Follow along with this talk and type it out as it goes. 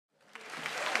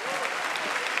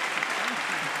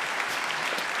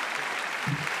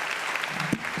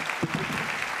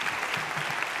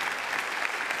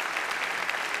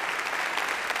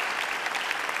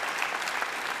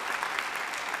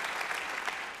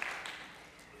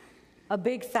A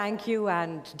big thank you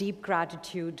and deep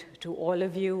gratitude to all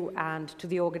of you and to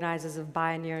the organizers of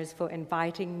Bioneers for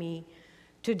inviting me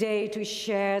today to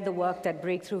share the work that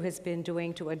Breakthrough has been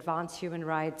doing to advance human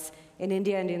rights in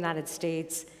India and the United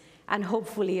States, and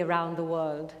hopefully around the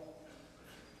world.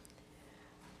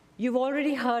 You've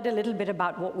already heard a little bit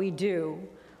about what we do.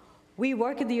 We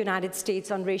work in the United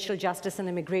States on racial justice and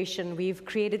immigration. We've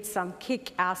created some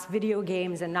kick-ass video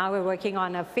games, and now we're working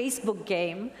on a Facebook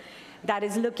game that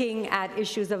is looking at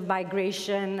issues of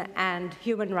migration and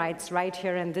human rights right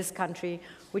here in this country,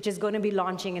 which is going to be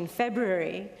launching in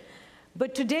February.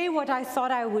 But today, what I thought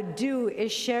I would do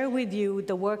is share with you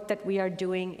the work that we are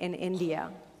doing in India.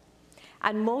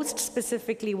 And most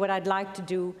specifically, what I'd like to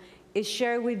do is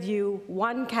share with you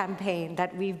one campaign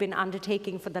that we've been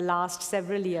undertaking for the last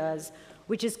several years,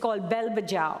 which is called Bell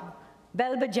Bajao.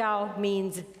 Bell Bajao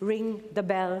means ring the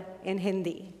bell in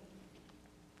Hindi.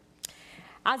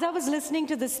 As I was listening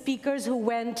to the speakers who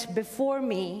went before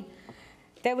me,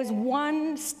 there was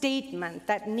one statement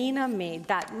that Nina made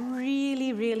that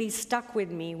really, really stuck with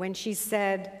me when she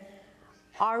said,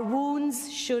 "Our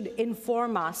wounds should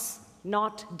inform us,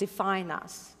 not define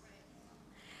us."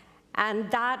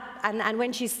 And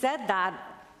when she said that,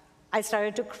 I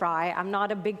started to cry. I'm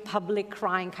not a big public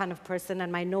crying kind of person,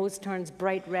 and my nose turns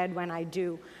bright red when I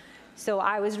do. So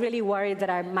I was really worried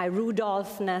that my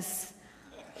Rudolph-ness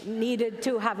needed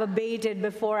to have abated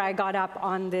before I got up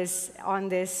on this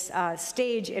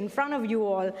stage in front of you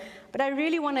all. But I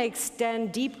really want to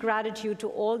extend deep gratitude to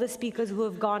all the speakers who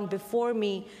have gone before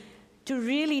me to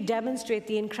really demonstrate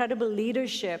the incredible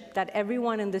leadership that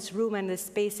everyone in this room and this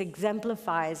space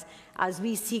exemplifies as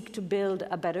we seek to build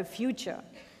a better future.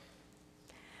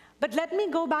 But let me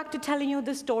go back to telling you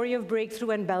the story of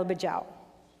Breakthrough and Bell Bajao.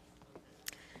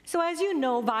 So as you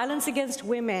know, violence against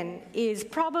women is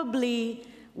probably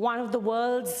one of the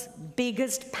world's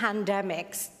biggest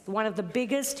pandemics, one of the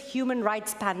biggest human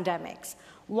rights pandemics.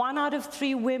 1 out of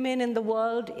 3 women in the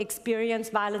world experience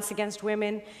violence against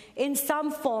women in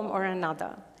some form or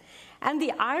another. And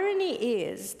the irony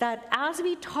is that as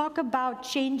we talk about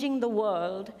changing the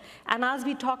world and as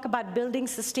we talk about building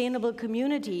sustainable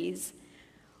communities,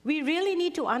 we really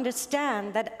need to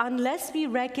understand that unless we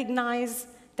recognize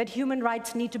that human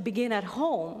rights need to begin at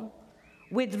home,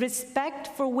 with respect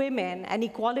for women and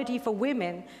equality for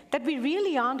women, that we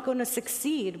really aren't going to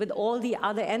succeed with all the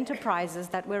other enterprises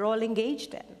that we're all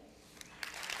engaged in.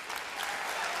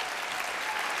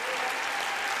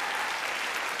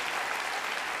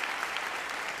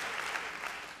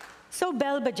 So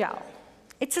Bell Bajao,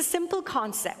 it's a simple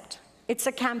concept. It's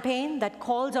a campaign that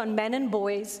calls on men and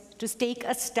boys to take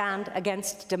a stand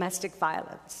against domestic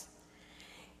violence.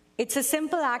 It's a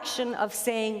simple action of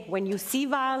saying, when you see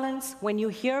violence, when you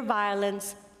hear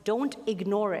violence, don't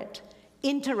ignore it,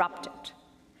 interrupt it.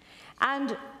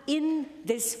 And in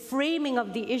this framing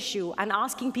of the issue and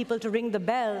asking people to ring the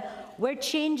bell, we're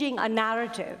changing a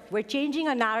narrative. We're changing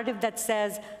a narrative that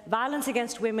says violence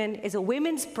against women is a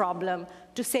women's problem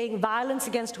to saying violence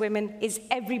against women is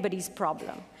everybody's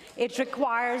problem. It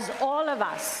requires all of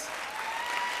us.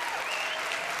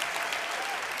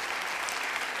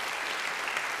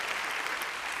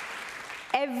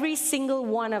 Every single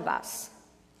one of us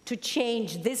to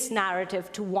change this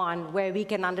narrative to one where we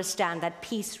can understand that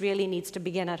peace really needs to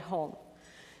begin at home.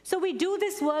 So we do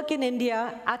this work in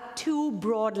India at 2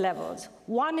 broad levels.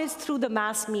 One is through the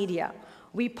mass media.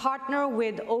 We partner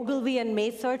with Ogilvy and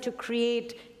Mather to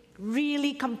create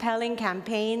really compelling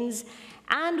campaigns,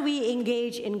 and we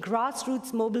engage in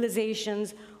grassroots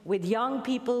mobilizations with young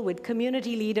people, with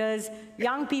community leaders,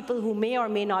 young people who may or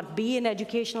may not be in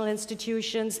educational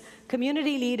institutions,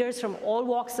 community leaders from all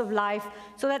walks of life,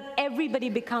 so that everybody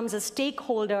becomes a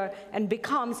stakeholder and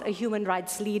becomes a human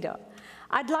rights leader.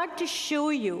 I'd like to show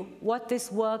you what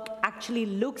this work actually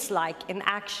looks like in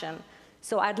action.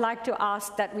 So I'd like to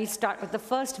ask that we start with the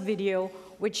first video,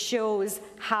 which shows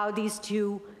how these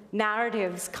 2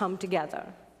 narratives come together.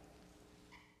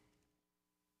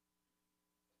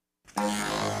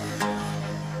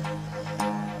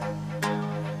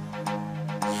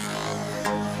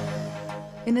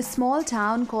 In a small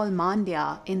town called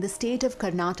Mandya in the state of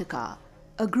Karnataka,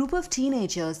 a group of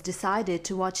teenagers decided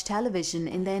to watch television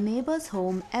in their neighbor's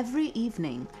home every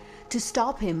evening to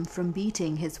stop him from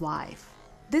beating his wife.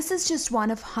 This is just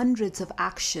one of hundreds of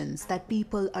actions that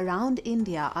people around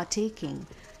India are taking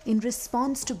in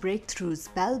response to Breakthrough's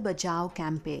Bell Bajao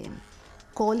campaign,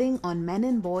 calling on men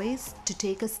and boys to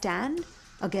take a stand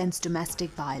against domestic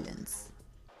violence.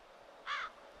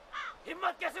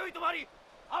 हिम्मत कैसे हुई तुम्हारी?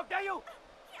 How dare you?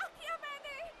 क्या किया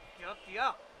मैंने? क्या किया?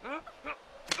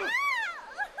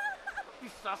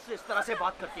 इस सास से इस तरह से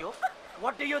बात करती हो?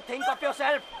 What do you think of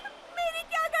yourself? मेरी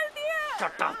क्या गलती है?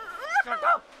 Shut up! Shut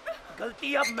up!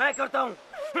 गलती अब मैं करता हूँ।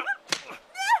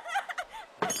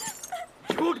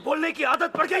 झूठ बोलने की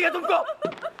आदत पड़ गई है तुमको।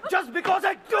 Just because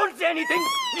I don't say anything.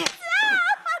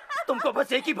 तुमको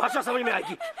बस एक ही भाषा समझ में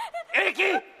आएगी। एक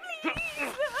ही।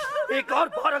 एक और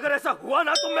बार अगर ऐसा हुआ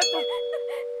ना तो मैं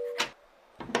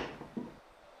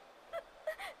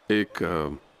एक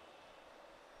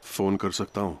फोन कर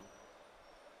सकता हूँ?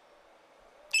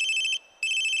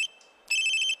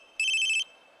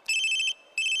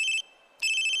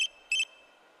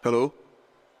 हेलो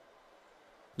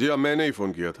जी, अब मैंने ही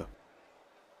फोन किया था।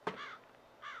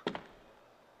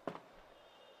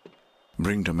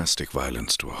 Bring domestic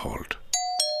violence to a halt.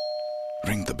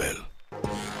 Ring the bell.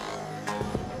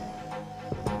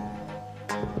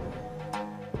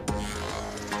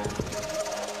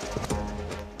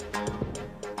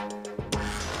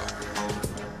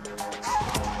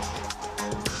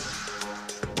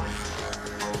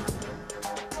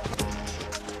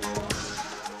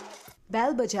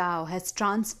 Bell Bajao has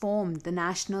transformed the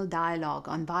national dialogue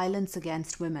on violence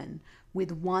against women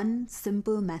with one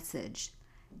simple message: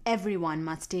 everyone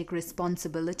must take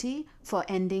responsibility for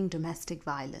ending domestic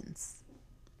violence.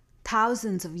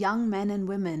 Thousands of young men and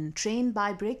women trained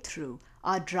by Breakthrough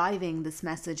are driving this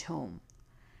message home.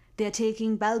 They are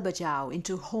taking Bell Bajao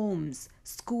into homes,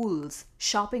 schools,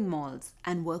 shopping malls,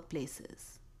 and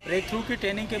workplaces. Breakthrough की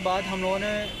training के बाद हम लोगों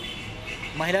ने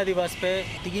महिला दिवस पे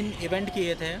 3 event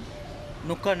किए थे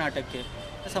नुक्कड़ नाटक के।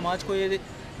 समाज को ये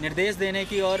निर्देश देने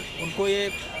की और उनको ये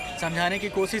समझाने की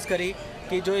कोशिश करी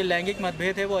कि जो ये लैंगिक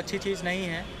मतभेद है वो अच्छी चीज़ नहीं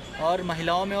है और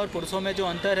महिलाओं में और पुरुषों में जो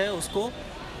अंतर है उसको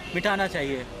मिटाना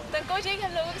चाहिए। संकोच है कि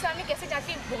हम लोगों के सामने कैसे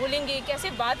जाके बोलेंगे,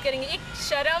 कैसे बात करेंगे। एक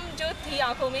शर्म जो थी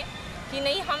आंखों में कि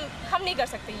नहीं हम नहीं कर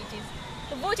सकते ये चीज़,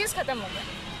 तो वो चीज़ ख़त्म हो गई।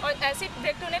 और ऐसे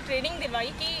ब्रेकथ्रू ने ट्रेनिंग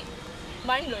दिलवाई कि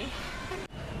माइंड ब्लोइंग।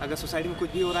 अगर सोसाइटी में कुछ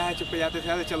भी हो रहा है चुप जाते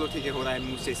थे, चलो ठीक है हो रहा है,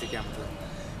 मुझसे इससे क्या मतलब।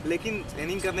 लेकिन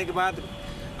ट्रेनिंग करने के बाद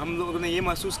हम लोगों ने ये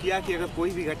महसूस किया कि अगर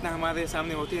कोई भी घटना हमारे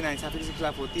सामने होती है, नाइंसाफ़ी के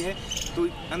खिलाफ होती है, तो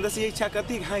अंदर से ये इच्छा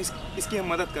करती है कि हाँ इसकी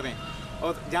हम मदद करें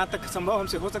और जहाँ तक संभव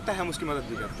हमसे हो सकता है हम उसकी मदद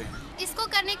भी करते हैं। इसको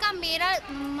करने का मेरा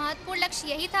महत्वपूर्ण लक्ष्य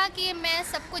यही था कि मैं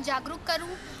सबको जागरूक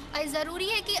करूं। और ज़रूरी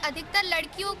है कि अधिकतर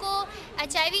लड़कियों को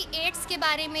HIV एड्स के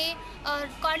बारे में और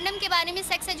कॉन्डम के बारे में,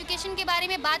 सेक्स एजुकेशन के बारे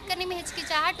में बात करने में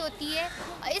हिचकिचाहट होती है।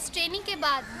 और इस ट्रेनिंग के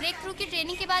बाद, ब्रेकथ्रू की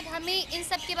ट्रेनिंग के बाद हमें इन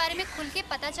सब के बारे में खुल के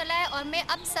पता चला है और मैं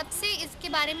अब सबसे इसके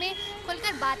बारे में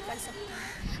खुलकर बात कर सकती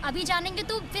हूँ। अभी जानेंगे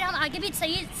तो फिर हम आगे भी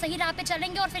सही राह पे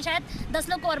चलेंगे और फिर शायद 10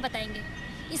 लोग को और बताएंगे।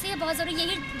 इसलिए बहुत ज़रूरी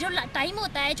यही जो टाइम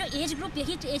होता है, जो एज ग्रुप,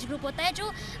 यही एज ग्रुप होता है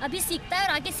जो अभी सीखता है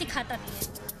और आगे सिखाता भी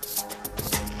है।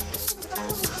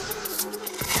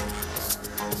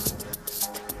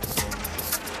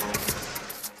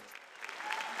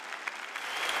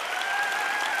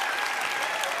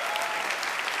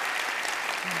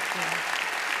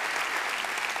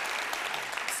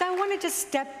 So I want to just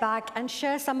step back and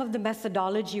share some of the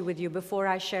methodology with you before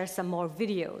I share some more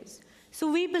videos. So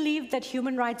we believe that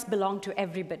human rights belong to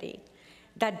everybody,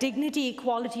 that dignity,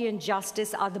 equality, and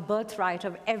justice are the birthright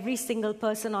of every single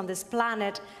person on this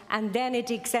planet, and then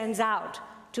it extends out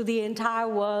to the entire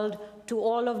world, to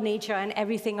all of nature and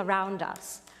everything around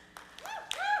us.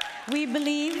 We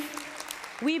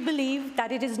believe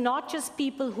that it is not just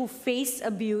people who face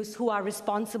abuse who are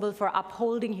responsible for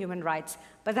upholding human rights,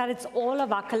 but that it's all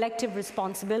of our collective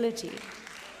responsibility.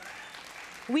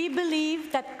 We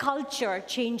believe that culture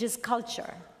changes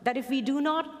culture, that if we do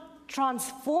not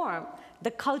transform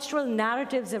the cultural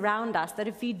narratives around us, that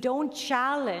if we don't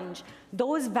challenge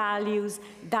those values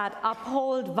that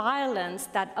uphold violence,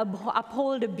 that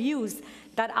uphold abuse,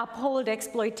 that uphold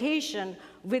exploitation,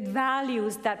 with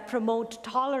values that promote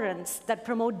tolerance, that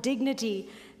promote dignity,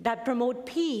 that promote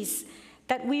peace,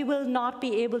 that we will not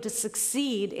be able to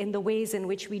succeed in the ways in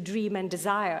which we dream and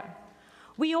desire.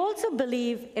 We also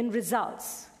believe in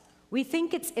results. We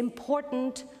think it's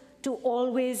important to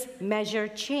always measure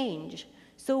change.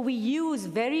 So we use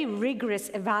very rigorous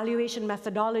evaluation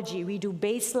methodology. We do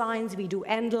baselines, we do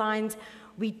end lines,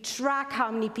 we track how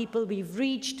many people we've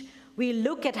reached, we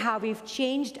look at how we've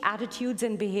changed attitudes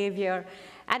and behavior.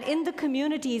 And in the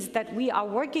communities that we are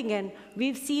working in,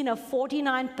 we've seen a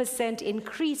 49%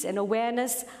 increase in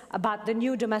awareness about the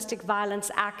new Domestic Violence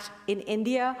Act in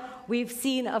India. We've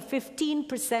seen a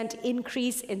 15%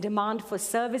 increase in demand for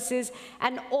services,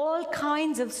 and all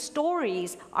kinds of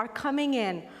stories are coming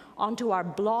in onto our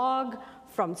blog,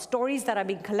 from stories that are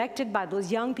being collected by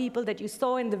those young people that you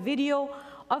saw in the video,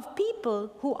 of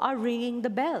people who are ringing the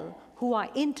bell, who are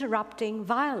interrupting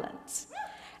violence.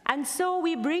 And so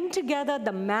we bring together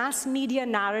the mass media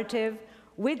narrative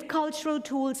with cultural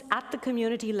tools at the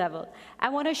community level. I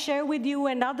want to share with you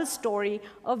another story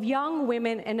of young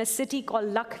women in a city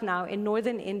called Lucknow in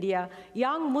northern India,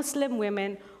 young Muslim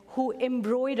women who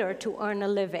embroider to earn a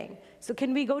living. So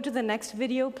can we go to the next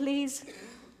video, please?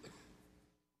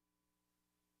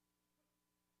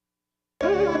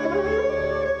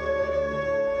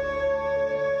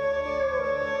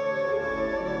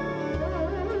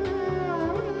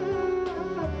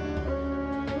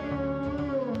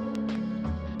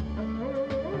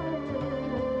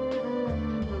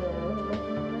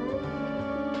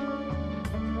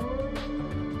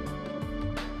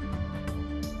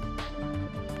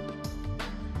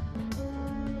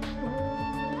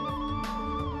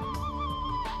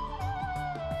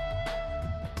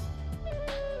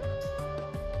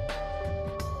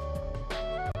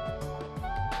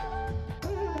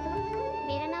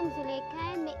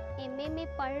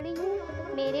 पढ़ रही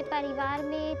हूँ। मेरे परिवार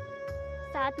में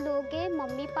 7 लोग हैं,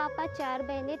 mummy papa, 4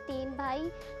 बहनें, 3 भाई।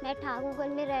 मैं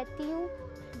ठाकुरगंज में रहती हूँ।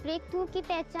 ब्रेक थ्रू की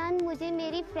पहचान मुझे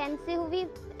मेरी फ्रेंड से हुई।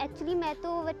 एक्चुअली मैं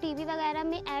तो टीवी वगैरह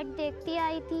में ऐड देखती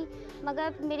आई थी,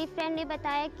 मगर मेरी फ्रेंड ने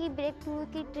बताया कि ब्रेक थ्रू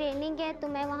की ट्रेनिंग है, तो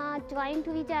मैं वहाँ ज्वाइन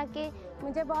हुई जाके।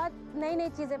 मुझे बहुत नई नई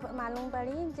चीज़ें मालूम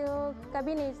पड़ी जो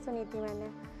कभी नहीं सुनी थी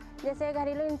मैंने, जैसे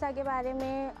घरेलू हिंसा के बारे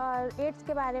में और एड्स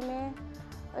के बारे में,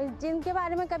 जिनके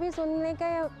बारे में कभी सुनने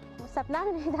का सपना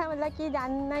भी नहीं था, मतलब कि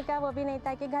जानने का वो भी नहीं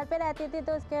था। कि घर पे रहती थी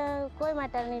तो उसके कोई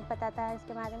मैटर नहीं पता था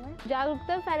इसके बारे में।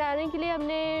 जागरूकता फैलाने के लिए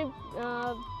हमने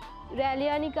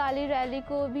रैलियाँ निकाली, रैली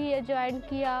को भी ज्वाइन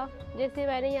किया। जैसे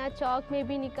मैंने यहाँ चौक में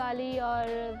भी निकाली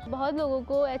और बहुत लोगों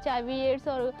को HIV एड्स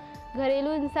और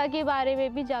घरेलू हिंसा के बारे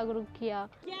में भी जागरूक किया।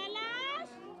 कैलाश,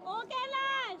 ओ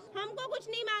कैलाश, हमको कुछ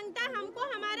नहीं मांगता,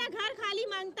 हमको हमारा घर खाली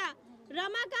मांगता।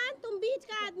 रमाकांत, तुम बीच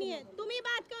का आदमी है, तुम ही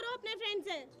बात करो अपने फ्रेंड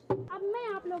से। अब मैं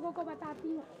आप लोगों को बताती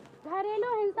हूँ,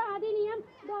 घरेलू हिंसा अधिनियम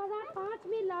 2005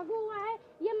 में लागू हुआ है।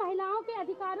 ये महिलाओं के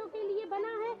अधिकारों के लिए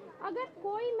बना है। अगर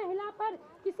कोई महिला पर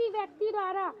किसी व्यक्ति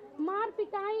द्वारा मार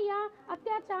पिटाई या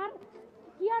अत्याचार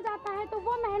किया जाता है तो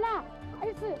वो महिला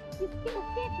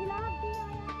उसके खिलाफ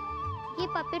भी। ये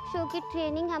पपेट शो की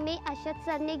ट्रेनिंग हमें अशद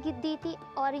सर ने दी थी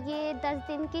और ये 10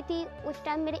 दिन की थी। उस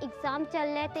टाइम मेरे एग्ज़ाम चल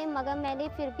रहे थे, मगर मैंने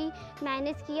फिर भी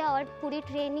मैनेज किया और पूरी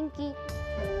ट्रेनिंग की।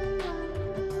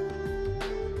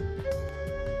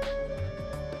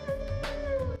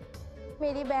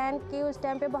 मेरी बहन की उस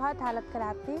टाइम पे बहुत हालत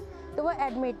ख़राब थी, तो वो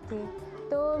एडमिट थी।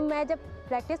 तो मैं जब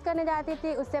प्रैक्टिस करने जाती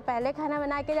थी, उससे पहले खाना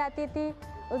बना के जाती थी,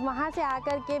 वहाँ से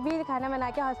आकर के भी खाना बना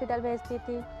के हॉस्पिटल भेजती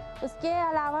थी। उसके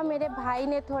अलावा मेरे भाई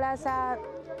ने थोड़ा सा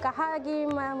कहा कि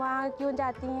वहाँ क्यों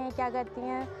जाती हैं, क्या करती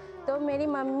हैं, तो मेरी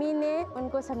मम्मी ने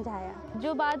उनको समझाया।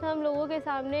 जो बात हम लोगों के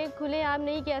सामने खुलेआम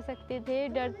नहीं कह सकते थे,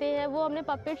 डरते हैं, वो हमने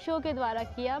पपेट शो के द्वारा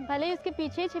किया। भले ही उसके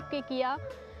पीछे छिपके किया,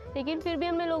 लेकिन फिर भी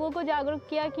हमने लोगों को जागरूक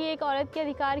किया कि एक औरत के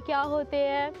अधिकार क्या होते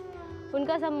हैं,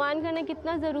 उनका सम्मान करना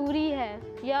कितना ज़रूरी है,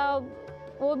 या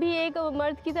वो भी एक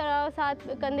मर्द की तरह साथ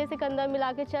कंधे से कंधा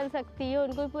मिला के चल सकती है।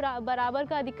 उनको पूरा बराबर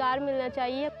का अधिकार मिलना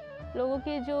चाहिए। लोगों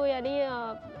के जो यानी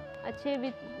अच्छे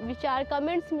विचार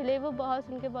कमेंट्स मिले, वो बहुत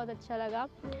सुन के बहुत अच्छा लगा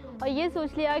और ये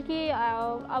सोच लिया कि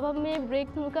अब हमें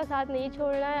ब्रेक थ्रू का साथ नहीं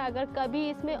छोड़ना है। अगर कभी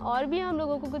इसमें और भी हम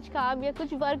लोगों को कुछ काम या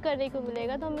कुछ वर्क करने को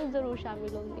मिलेगा तो हम ज़रूर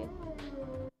शामिल होंगे।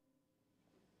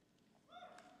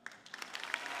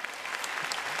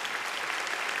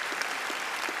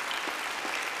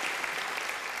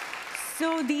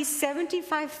 So these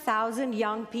 75,000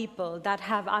 young people that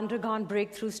have undergone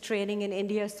Breakthroughs training in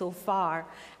India so far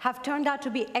have turned out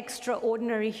to be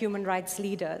extraordinary human rights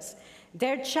leaders.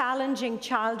 They're challenging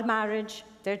child marriage,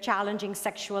 they're challenging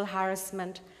sexual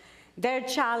harassment, they're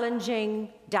challenging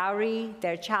dowry,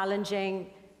 they're challenging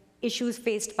issues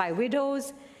faced by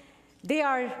widows, they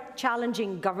are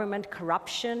challenging government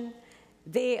corruption,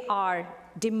 they are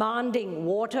demanding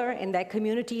water in their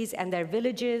communities and their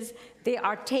villages. They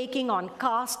are taking on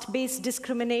caste-based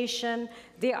discrimination.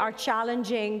 They are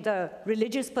challenging the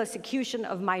religious persecution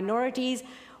of minorities.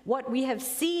 What we have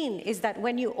seen is that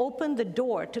when you open the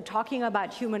door to talking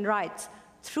about human rights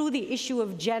through the issue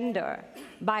of gender,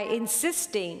 by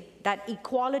insisting that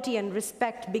equality and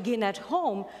respect begin at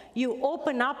home, you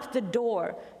open up the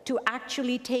door to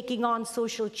actually taking on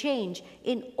social change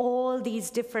in all these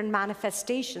different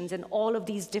manifestations, in all of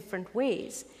these different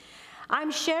ways.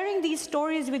 I'm sharing these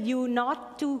stories with you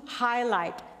not to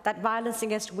highlight that violence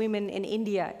against women in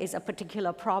India is a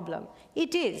particular problem.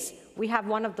 It is. We have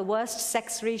one of the worst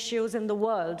sex ratios in the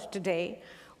world today.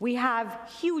 We have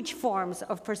huge forms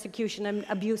of persecution and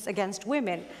abuse against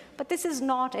women, but this is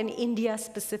not an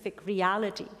India-specific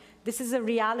reality. This is a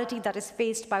reality that is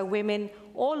faced by women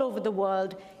all over the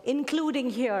world, including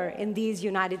here in these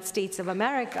United States of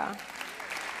America.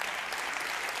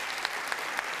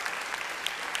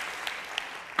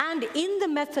 And in the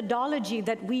methodology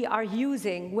that we are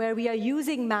using, where we are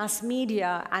using mass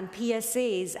media and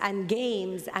PSAs and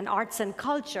games and arts and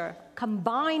culture,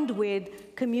 combined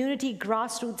with community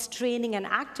grassroots training and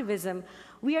activism,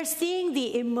 we are seeing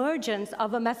the emergence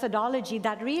of a methodology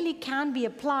that really can be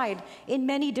applied in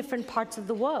many different parts of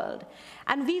the world.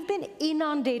 And we've been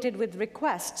inundated with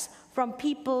requests from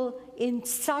people in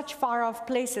such far-off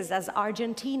places as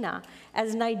Argentina,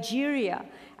 as Nigeria,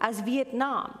 as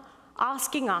Vietnam,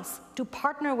 asking us to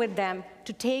partner with them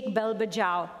to take Bell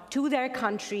Bajao to their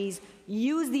countries,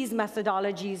 use these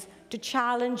methodologies to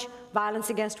challenge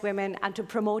violence against women and to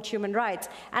promote human rights.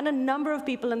 And a number of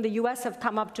people in the US have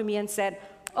come up to me and said,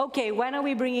 okay, when are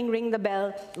we bringing Ring the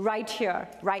Bell right here,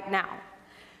 right now?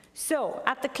 So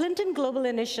at the Clinton Global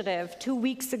Initiative 2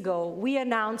 weeks ago, we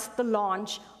announced the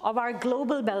launch of our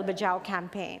global Bell Bajao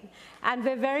campaign. And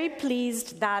we're very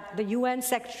pleased that the UN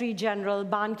Secretary General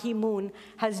Ban Ki-moon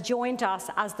has joined us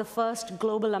as the first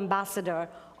global ambassador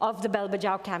of the Bell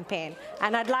Bajao campaign.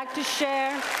 And I'd like to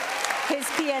share his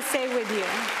PSA with you.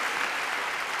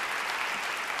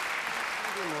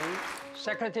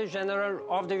 Secretary General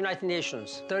of the United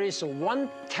Nations, there is one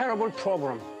terrible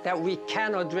problem that we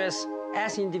can address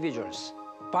as individuals: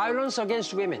 violence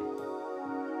against women.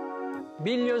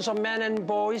 Millions of men and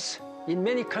boys in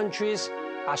many countries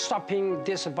are stopping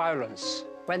this violence.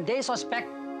 When they suspect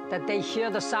that they hear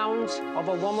the sounds of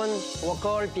a woman or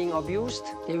girl being abused,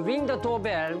 they ring the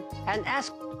doorbell and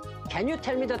ask, "Can you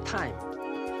tell me the time?"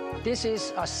 This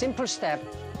is a simple step,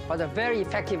 but a very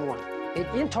effective one. It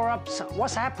interrupts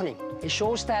what's happening. It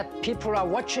shows that people are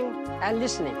watching and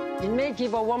listening. It may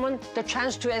give a woman the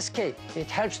chance to escape.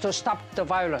 It helps to stop the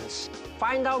violence.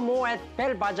 Find out more at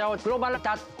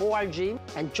bellbajaoglobal.org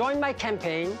and join my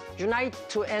campaign, Unite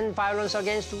to End Violence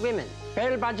Against Women.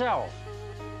 Bell Bajao.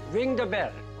 Ring the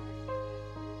bell.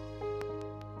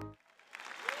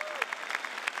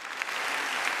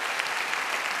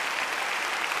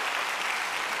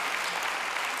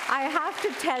 I have to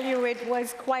tell you, it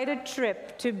was quite a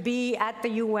trip to be at the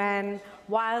UN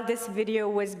while this video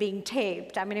was being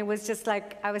taped. I mean, it was just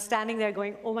like, I was standing there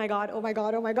going, oh my God, oh my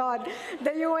God, oh my God,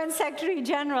 the UN Secretary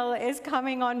General is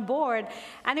coming on board.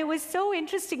 And it was so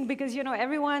interesting because, you know,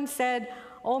 everyone said,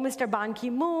 oh, Mr. Ban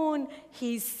Ki-moon,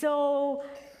 he's so,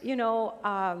 you know,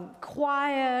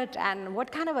 quiet, and what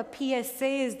kind of a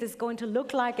PSA is this going to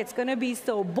look like? It's going to be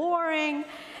so boring.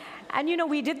 And you know,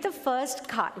 we did the first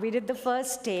cut, we did the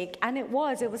first take, and it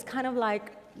was kind of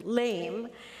like lame.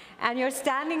 And you're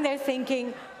standing there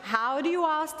thinking, how do you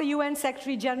ask the UN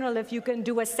Secretary General if you can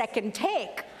do a second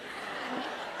take?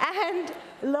 And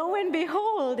lo and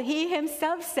behold, he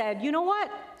himself said, you know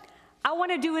what? I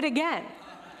want to do it again.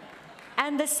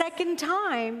 And the second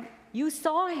time, you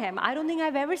saw him. I don't think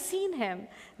I've ever seen him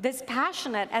this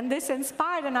passionate and this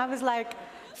inspired. And I was like,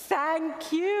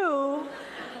 thank you.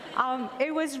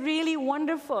 It was really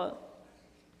wonderful.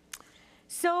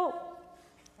 So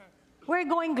we're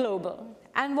going global.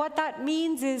 And what that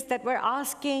means is that we're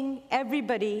asking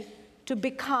everybody to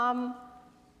become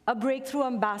a breakthrough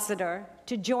ambassador,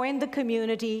 to join the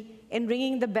community in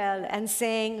ringing the bell and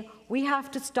saying, we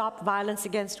have to stop violence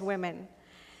against women.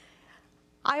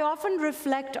 I often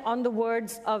reflect on the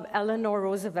words of Eleanor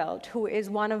Roosevelt, who is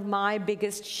one of my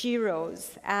biggest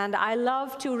heroes, and I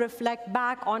love to reflect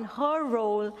back on her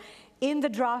role in the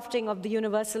drafting of the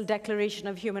Universal Declaration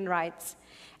of Human Rights.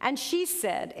 And she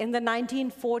said in the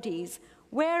 1940s,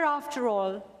 where, after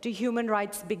all, do human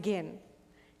rights begin?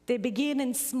 They begin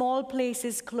in small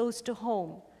places close to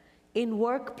home, in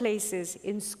workplaces,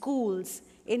 in schools,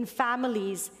 in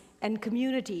families and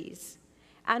communities.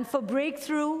 And for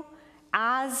Breakthrough,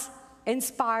 as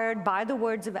inspired by the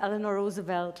words of Eleanor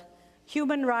Roosevelt,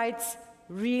 human rights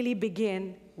really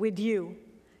begin with you.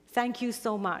 Thank you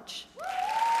so much.